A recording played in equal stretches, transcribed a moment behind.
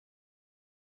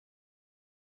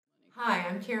Hi,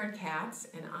 I'm Katz,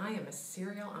 and I am a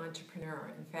serial entrepreneur.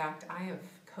 In fact, I have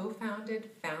co-founded,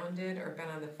 founded, or been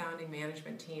on the founding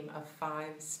management team of 5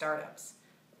 startups.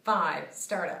 5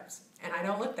 startups. And I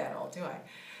don't look that old, do I?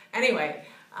 Anyway,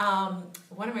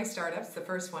 one of my startups, the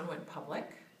first one, went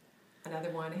public. Another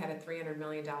one had a $300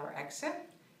 million exit.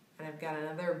 And I've got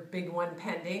another big one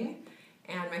pending.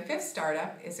 And my 5th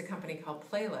startup is a company called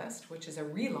Playlist, which is a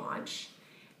relaunch.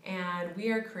 And we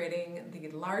are creating the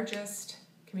largest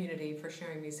community for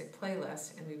sharing music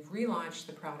playlists, and we've relaunched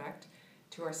the product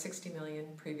to our 60 million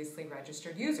previously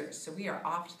registered users. So we are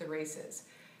off to the races.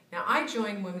 Now, I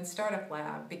joined Women's Startup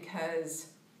Lab because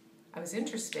I was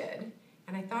interested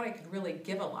and I thought I could really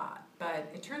give a lot,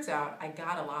 but it turns out I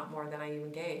got a lot more than I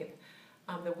even gave.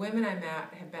 The women I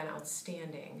met have been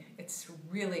outstanding. It's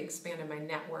really expanded my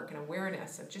network and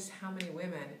awareness of just how many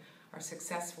women are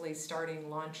successfully starting,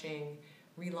 launching,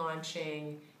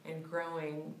 relaunching, and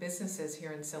growing businesses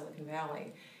here in Silicon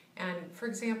Valley. And for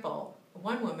example,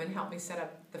 one woman helped me set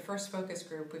up the first focus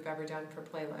group we've ever done for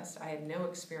Playlist. I had no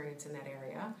experience in that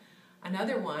area.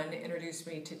 Another one introduced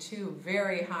me to 2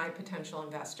 very high potential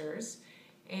investors,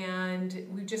 and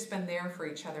we've just been there for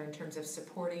each other in terms of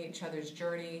supporting each other's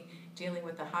journey, dealing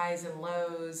with the highs and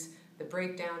lows, the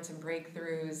breakdowns and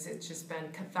breakthroughs. It's just been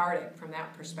cathartic from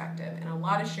that perspective. And a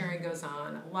lot of sharing goes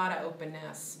on, a lot of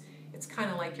openness. It's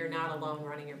kind of like you're not alone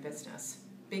running your business.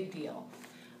 Big deal.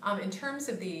 In terms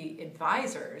of the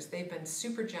advisors, they've been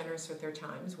super generous with their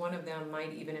times. One of them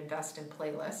might even invest in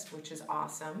Playlist, which is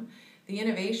awesome. The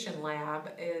Innovation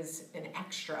Lab is an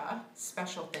extra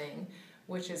special thing,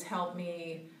 which has helped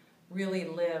me really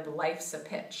live life's a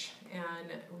pitch and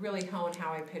really hone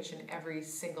how I pitch in every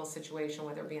single situation,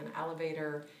 whether it be an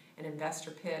elevator, an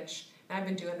investor pitch. And I've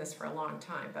been doing this for a long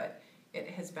time, but it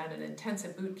has been an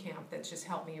intensive boot camp that's just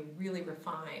helped me really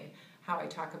refine how I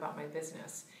talk about my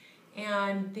business.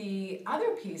 And the other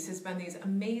piece has been these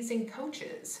amazing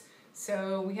coaches.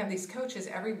 So we have these coaches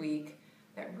every week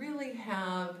that really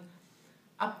have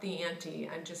upped the ante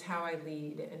on just how I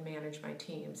lead and manage my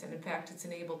teams. And in fact, it's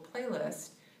enabled Playlist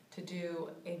to do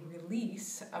a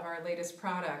release of our latest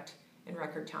product in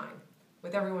record time,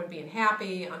 with everyone being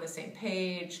happy, on the same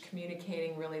page,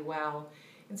 communicating really well.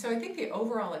 And so I think the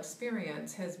overall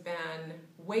experience has been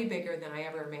way bigger than I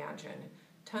ever imagined.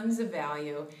 Tons of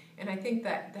value. And I think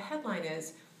that the headline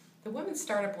is, the Women's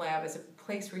Startup Lab is a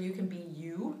place where you can be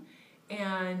you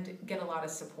and get a lot of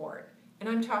support. And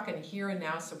I'm talking here and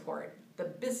now support. The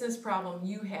business problem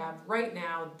you have right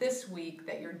now, this week,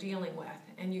 that you're dealing with.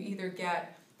 And you either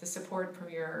get the support from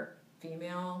your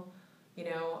female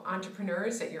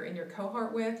entrepreneurs that you're in your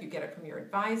cohort with, you get it from your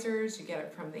advisors, you get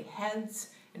it from the heads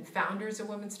and founders of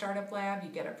Women's Startup Lab, you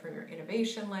get it from your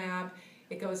innovation lab,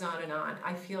 it goes on and on.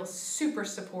 I feel super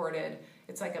supported.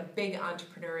 It's like a big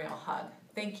entrepreneurial hug.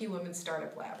 Thank you, Women's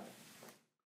Startup Lab.